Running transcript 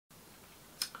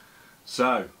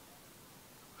So,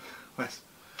 let's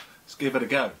give it a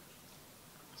go.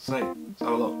 See, let's have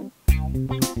a look.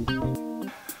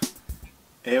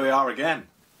 Here we are again.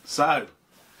 So,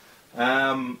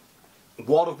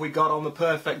 what have we got on the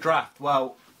perfect draft?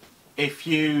 Well, if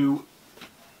you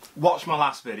watched my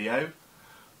last video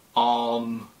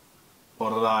on,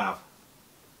 what did I have?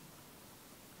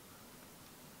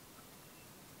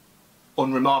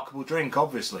 Unremarkable drink,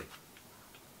 obviously.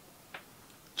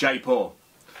 J-Pour.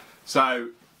 So,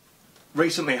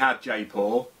 recently had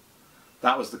J-Pour.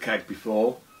 That was the keg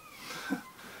before.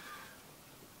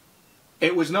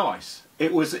 It was nice.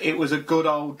 It was a good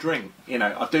old drink. You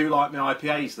know, I do like my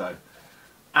IPAs though.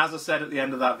 As I said at the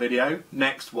end of that video,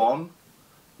 next one,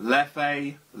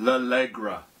 Leffe La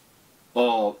Legere,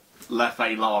 or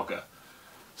Leffe Lager.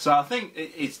 So I think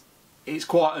it's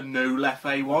quite a new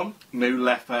Leffe one, new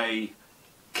Leffe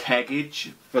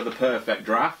keggage for the perfect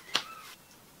draft.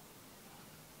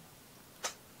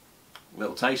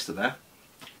 Little taster there.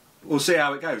 We'll see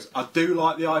how it goes. I do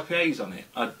like the IPAs on it.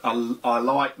 I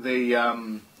like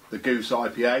the Goose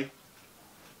IPA.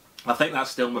 I think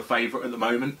that's still my favourite at the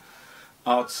moment.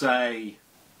 I'd say,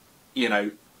 you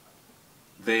know,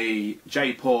 the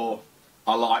J-Pour,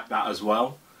 I like that as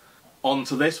well. On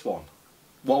to this one.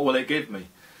 What will it give me?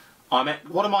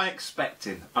 What am I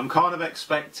expecting? I'm kind of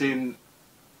expecting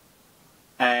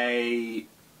a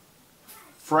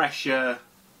fresher,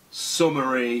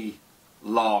 summery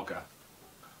lager.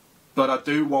 But I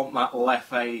do want that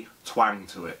Leffe twang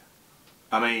to it.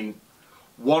 I mean,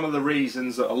 one of the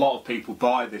reasons that a lot of people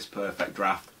buy this perfect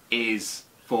draft is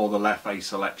for the Leffe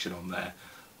selection on there.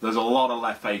 There's a lot of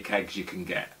Leffe kegs you can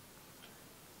get.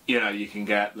 You know, you can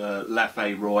get the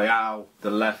Leffe Royale, the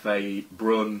Leffe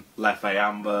Brun, Leffe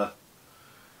Amber.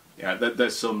 Yeah,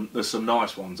 there's some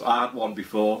nice ones. I had one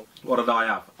before. What did I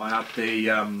have? I had the,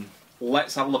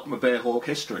 let's have a look at my Beer Hawk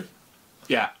history.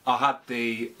 Yeah, I had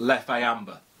the Leffe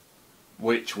Amber,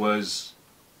 which was,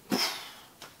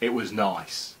 it was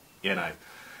nice, you know.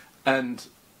 And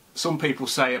some people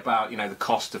say about, you know, the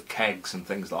cost of kegs and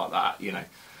things like that, you know,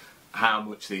 how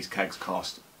much these kegs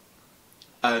cost.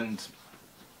 And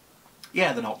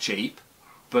yeah, they're not cheap,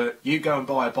 but you go and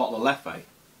buy a bottle of Leffe,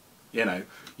 you know,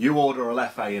 you order a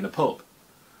Leffe in a pub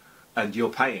and you're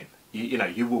paying, you know,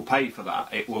 you will pay for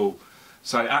that. It will,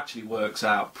 so it actually works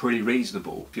out pretty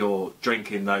reasonable if you're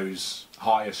drinking those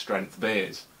higher strength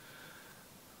beers.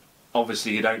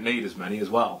 Obviously you don't need as many as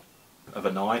well of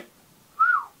a night.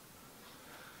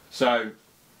 So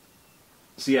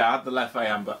yeah, I had the Leffe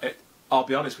Amber. I'll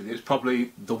be honest with you, it's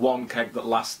probably the one keg that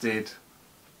lasted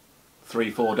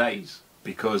 3-4 days,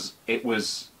 because it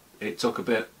took a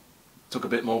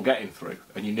bit more getting through,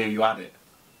 and you knew you had it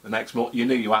the next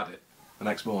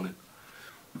morning.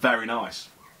 Very nice.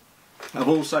 I've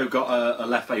also got a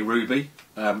Leffe Ruby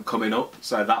coming up,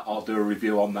 so that I'll do a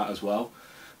review on that as well.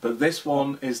 But this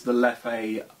one is the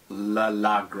Leffe La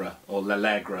Legere, or La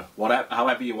Legere, whatever,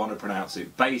 however you want to pronounce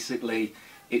it. Basically,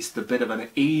 it's the bit of an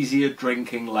easier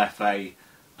drinking Leffe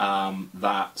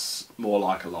that's more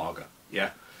like a lager.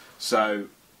 Yeah. So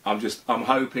I'm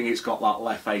hoping it's got that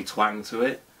Leffe twang to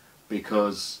it,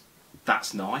 because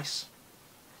that's nice.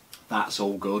 That's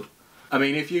all good. I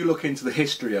mean, if you look into the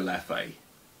history of Leffe,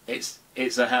 it's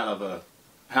a hell of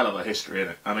a history,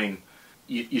 isn't it? I mean,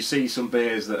 you see some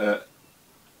beers that are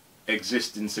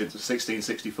existing since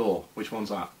 1664. Which one's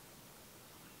that?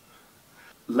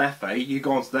 Leffe, you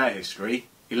go on to their history,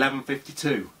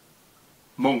 1152.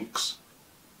 Monks.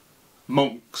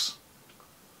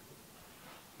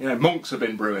 You know, monks have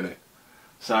been brewing it.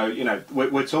 So, you know,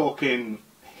 we're talking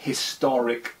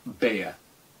historic beer,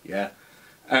 yeah?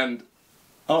 And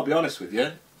I'll be honest with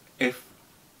you,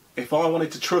 if I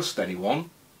wanted to trust anyone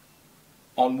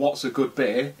on what's a good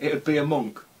beer, it would be a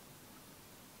monk.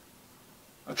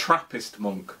 A Trappist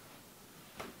monk.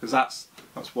 Because that's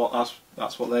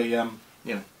what they, you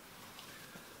know.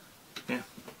 Yeah.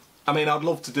 I mean, I'd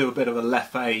love to do a bit of a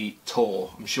Leffe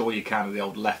tour. I'm sure you can, of the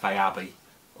old Leffe Abbey,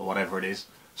 or whatever it is.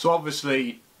 So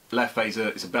obviously, Leffe's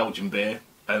it's a Belgian beer,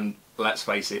 and let's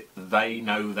face it, they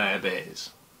know their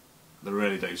beers. They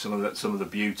really do. Some of the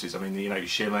beauties. I mean, you know, your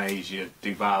Chimay's, your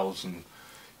Duvals, and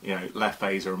you know,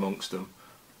 Leffe's are amongst them.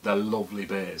 They're lovely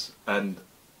beers, and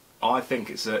I think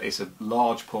it's a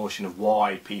large portion of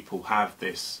why people have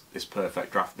this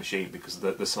perfect draft machine, because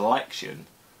the selection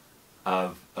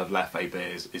of Leffe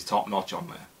beers is top notch on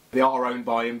there. They are owned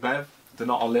by InBev. They're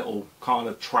not a little kind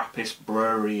of Trappist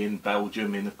brewery in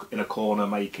Belgium in a corner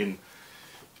making,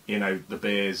 you know, the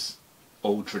beers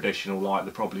all traditional like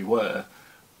they probably were.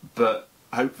 But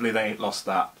hopefully they ain't lost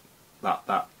that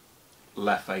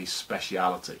Leffe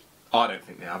speciality. I don't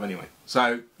think they have anyway.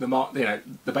 So they're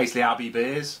basically Abbey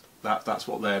beers. That's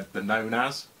what they're known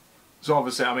as. So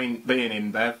obviously, I mean, being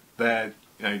InBev, they're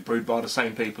brewed by the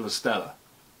same people as Stella.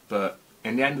 But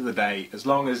in the end of the day, as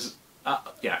long as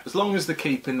they're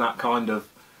keeping that kind of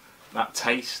that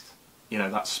taste,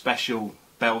 that special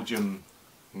Belgium,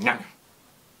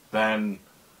 then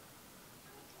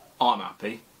I'm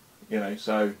happy.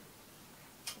 So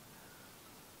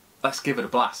let's give it a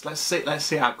blast. Let's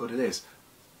see how good it is.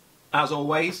 As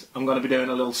always, I'm going to be doing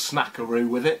a little snackaroo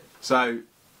with it. So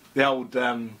the old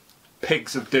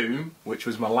Pigs of Doom, which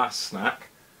was my last snack,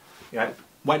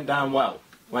 went down well.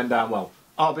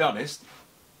 I'll be honest,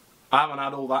 I haven't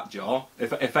had all that jar.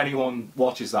 If anyone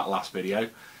watches that last video,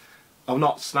 I've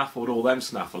not snaffled all them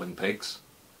snaffling pigs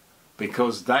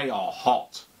because they are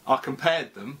hot. I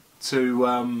compared them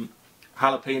to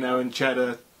jalapeno and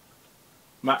cheddar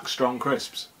Max Strong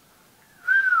crisps.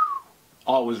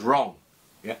 I was wrong.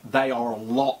 Yeah, they are a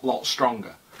lot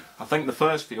stronger. I think the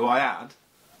first few I had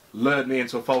lured me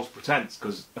into a false pretense,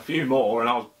 because a few more and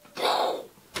I was,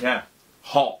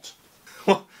 hot.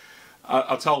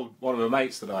 I told one of my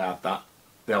mates that I had that,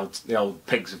 the old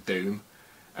Pigs of Doom,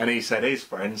 and he said his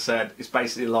friend said it's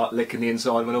basically like licking the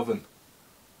inside of an oven.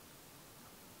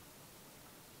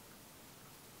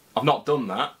 I've not done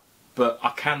that, but I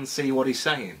can see what he's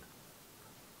saying.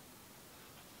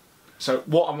 So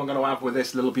what am I going to have with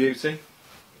this little beauty?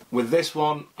 With this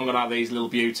one, I'm going to have these little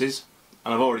beauties,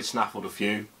 and I've already snaffled a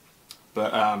few,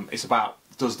 but it's about,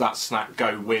 does that snack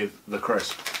go with the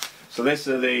crisp? So these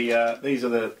are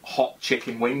the hot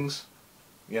chicken wings,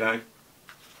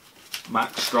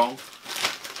 Max Strong.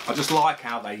 I just like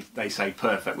how they say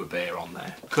perfect with beer on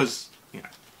there, because,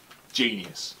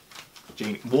 genius.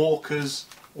 Walkers,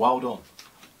 well done.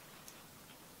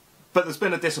 But there's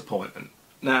been a disappointment.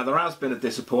 Now, there has been a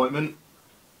disappointment.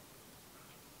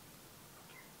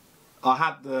 I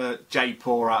had the J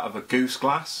pour out of a goose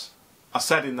glass. I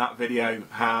said in that video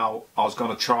how I was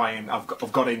going to try and I've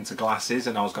got into glasses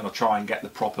and I was going to try and get the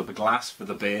proper glass for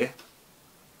the beer.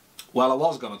 Well, I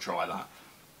was going to try that,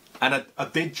 and I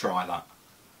did try that.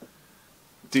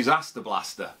 Disaster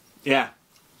blaster, yeah,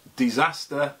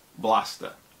 disaster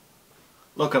blaster.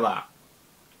 Look at that.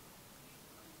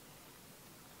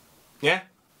 Yeah.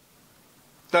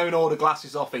 Don't order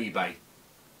glasses off eBay.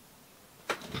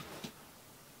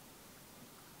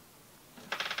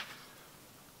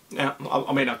 Yeah,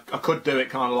 I mean, I could do it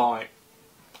kind of like,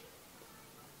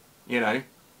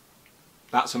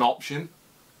 that's an option.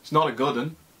 It's not a good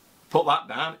one. Put that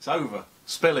down, it's over.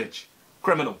 Spillage.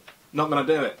 Criminal. Not going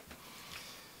to do it.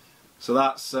 So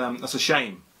that's a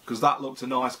shame, because that looked a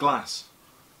nice glass.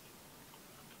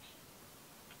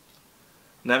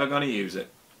 Never going to use it.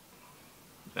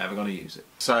 Never going to use it.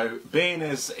 So, being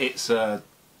as it's a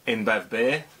InBev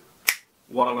beer,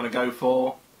 what I'm going to go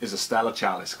for is a Stella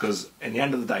Chalice, because in the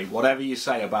end of the day, whatever you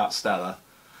say about Stella,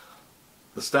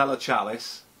 the Stella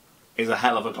Chalice is a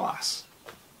hell of a glass.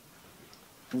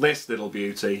 This little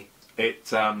beauty,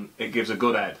 it gives a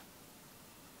good head.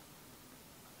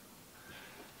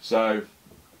 So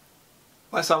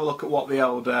let's have a look at what the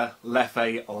old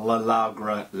Leffe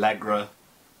La Legere.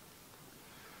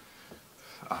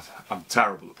 I'm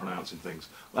terrible at pronouncing things.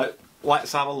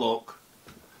 Let's have a look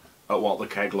at what the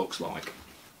keg looks like.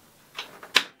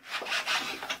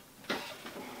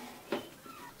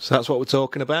 So that's what we're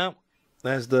talking about.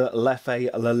 There's the Leffe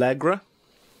La Legere.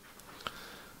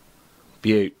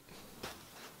 Beaut.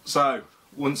 So,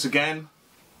 once again,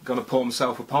 gonna pour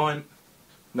myself a pint.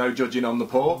 No judging on the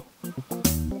pour.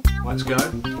 Let's go.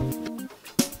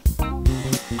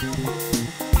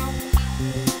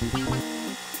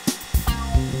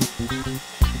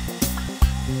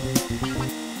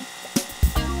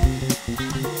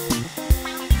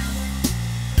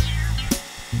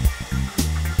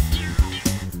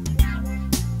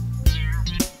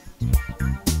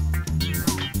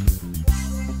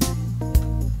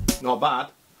 Not bad.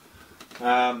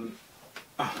 I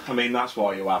mean, that's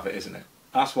why you have it, isn't it?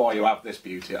 That's why you have this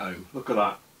beauty at home. Look at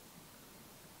that.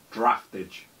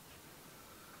 Draftage.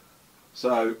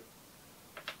 So,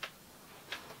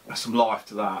 there's some life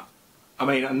to that. I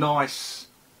mean, a nice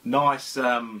colour.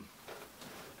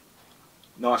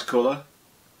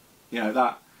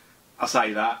 That, I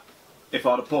say that, if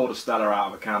I'd have poured a Stella out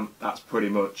of a can, that's pretty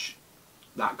much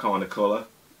that kind of colour.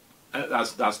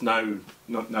 That's no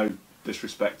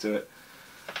disrespect to it.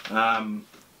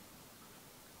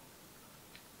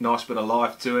 Nice bit of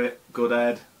life to it, good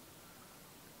head.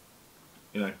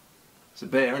 It's a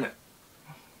beer, isn't it?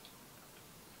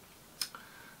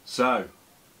 So,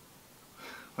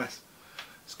 let's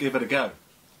give it a go.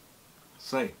 Let's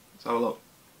see, let's have a look.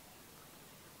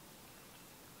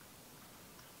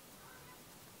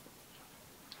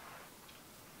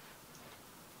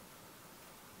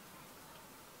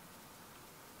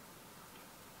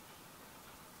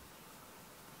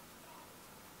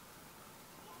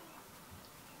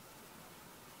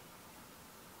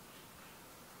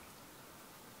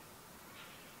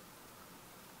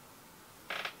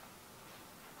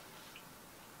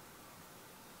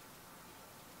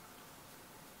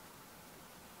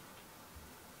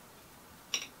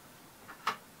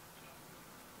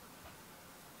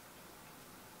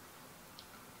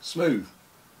 Smooth.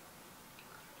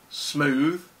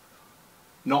 Smooth,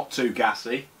 not too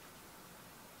gassy.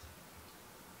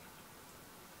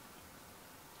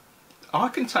 I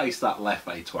can taste that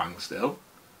Leffe twang still.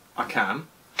 I can.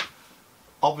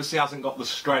 Obviously hasn't got the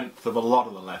strength of a lot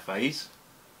of the Leffes.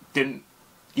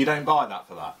 You don't buy that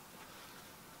for that.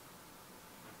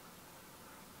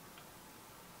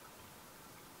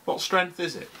 What strength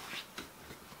is it?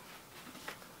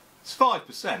 It's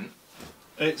 5%.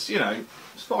 It's, you know,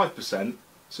 it's 5%,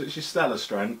 so it's your Stella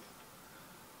strength.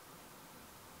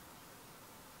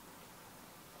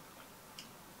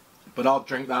 But I'd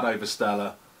drink that over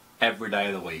Stella every day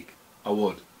of the week. I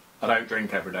would. I don't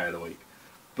drink every day of the week.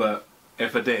 But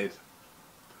if I did,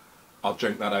 I'd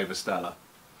drink that over Stella.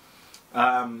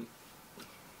 I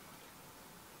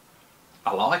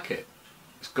like it.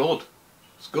 It's good.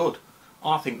 It's good.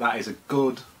 I think that is a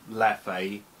good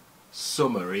Leffe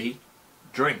summery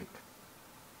drink.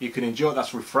 You can enjoy it.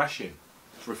 That's refreshing.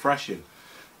 It's refreshing.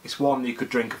 It's one you could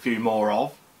drink a few more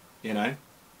of, you know,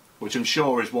 which I'm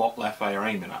sure is what Leffe are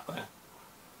aiming at there.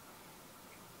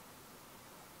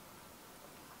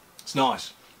 It's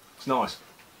nice. It's nice.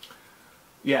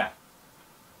 Yeah.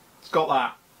 It's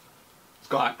got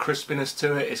that crispiness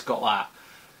to it. It's got that,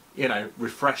 you know,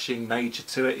 refreshing nature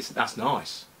to it. That's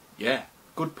nice. Yeah.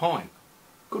 Good pint.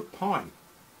 Good pint.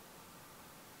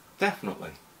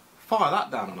 Definitely. Fire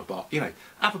that down on a bar. You know,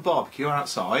 have a barbecue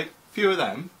outside. A few of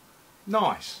them.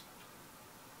 Nice.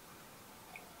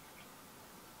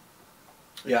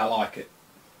 Yeah, I like it.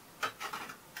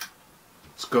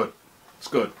 It's good. It's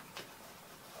good.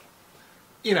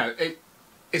 You know,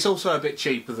 it's also a bit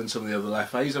cheaper than some of the other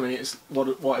Leffes. I mean, it's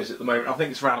what is it at the moment? I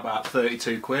think it's around about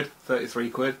 32 quid, 33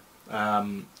 quid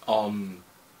on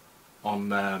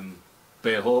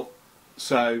Beer Hut.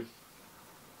 So,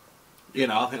 you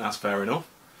know, I think that's fair enough.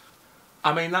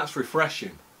 I mean, that's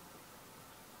refreshing.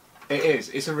 It is.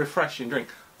 It's a refreshing drink.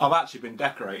 I've actually been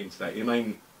decorating today. I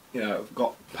mean, you know, I've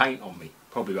got paint on me.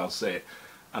 Probably I'll see it.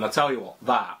 And I tell you what,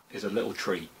 that is a little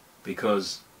treat,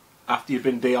 because after you've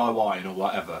been DIYing or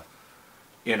whatever,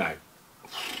 you know,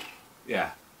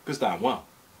 yeah, goes down well.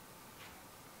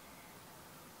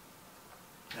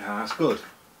 Yeah, that's good.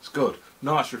 It's good.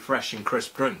 Nice, refreshing,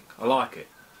 crisp drink. I like it.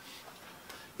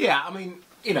 Yeah, I mean,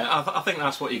 you know, I think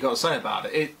that's what you've got to say about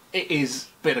it. It is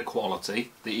a bit of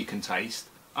quality that you can taste.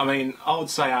 I mean, I would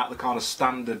say out of the kind of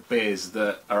standard beers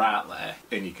that are out there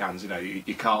in your cans, you know,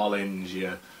 your Carlins,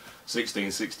 your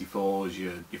 1664s,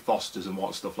 your Fosters and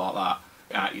what stuff like that,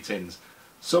 out your tins.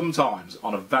 Sometimes,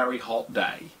 on a very hot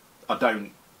day, I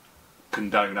don't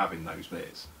condone having those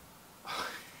beers.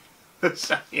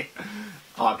 So, yeah,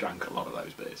 I drank a lot of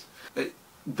those beers.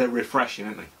 They're refreshing,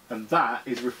 aren't they? And that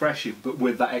is refreshing, but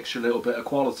with that extra little bit of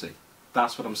quality.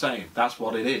 That's what I'm saying. That's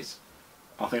what it is.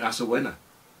 I think that's a winner.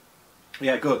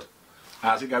 Yeah, good.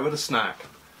 How's it go with a snack?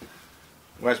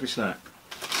 Where's my snack?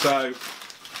 So,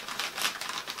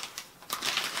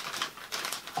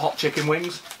 hot chicken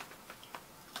wings.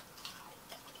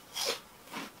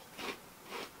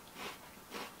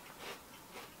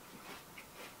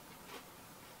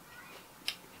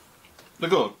 They're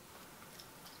good.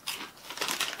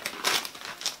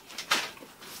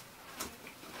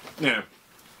 Yeah.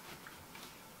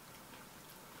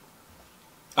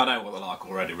 I know what they're like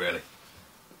already, really.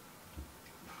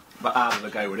 But how do they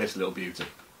go with this little beauty?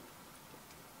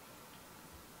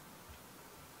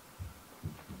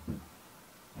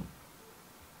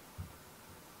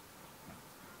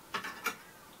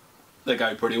 They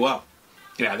go pretty well.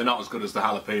 Yeah, they're not as good as the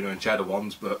jalapeno and cheddar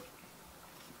ones, but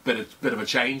bit of a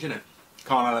change, innit?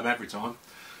 Can't have them every time.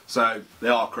 So they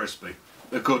are crispy.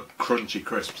 They're good, crunchy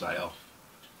crisps, they are.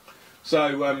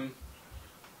 So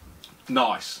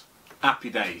nice, happy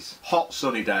days. Hot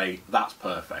sunny day, that's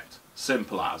perfect.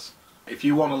 Simple as. If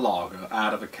you want a lager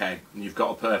out of a keg and you've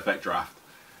got a perfect draft,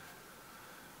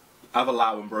 have a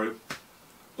Lauenbrew,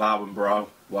 Lauenbro,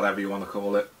 whatever you want to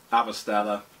call it. Have a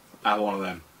Stella, have one of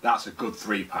them. That's a good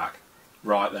 3-pack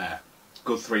right there.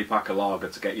 Good 3-pack of lager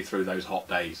to get you through those hot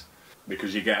days,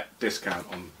 because you get discount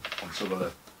on some of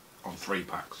the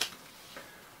 3-packs.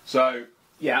 So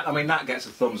yeah, I mean, that gets a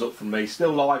thumbs up from me.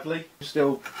 Still lively,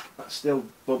 still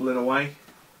bubbling away.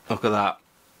 Look at that.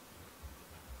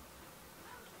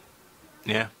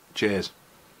 Yeah, cheers.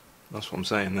 That's what I'm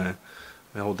saying there.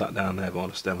 Let me hold that down there by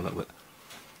the stem a little bit.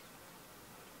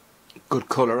 Good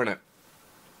colour, innit?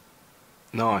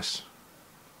 Nice.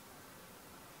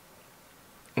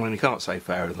 I mean, you can't say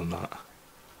fairer than that.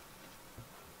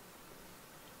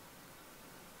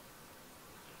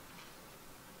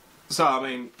 So, I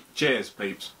mean, cheers,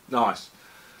 peeps. Nice.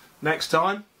 Next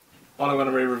time, what I'm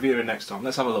going to be reviewing next time.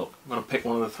 Let's have a look. I'm going to pick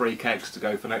one of the 3 kegs to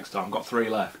go for next time. I've got 3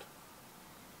 left.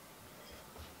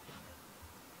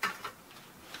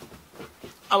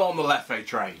 I'm on the Leffe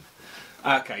train.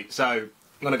 Okay, so I'm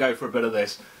going to go for a bit of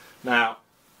this. Now,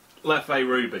 Leffe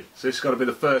Ruby. So this has got to be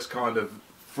the first kind of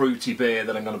fruity beer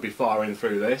that I'm going to be firing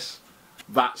through this.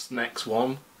 That's the next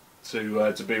one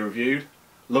to be reviewed.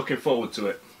 Looking forward to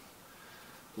it.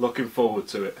 Looking forward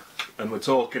to it. And we're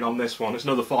talking on this one, it's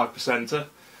another 5%er.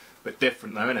 Bit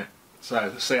different though, isn't it? So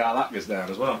let's see how that goes down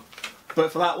as well.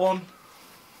 But for that one,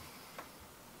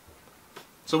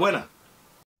 it's a winner.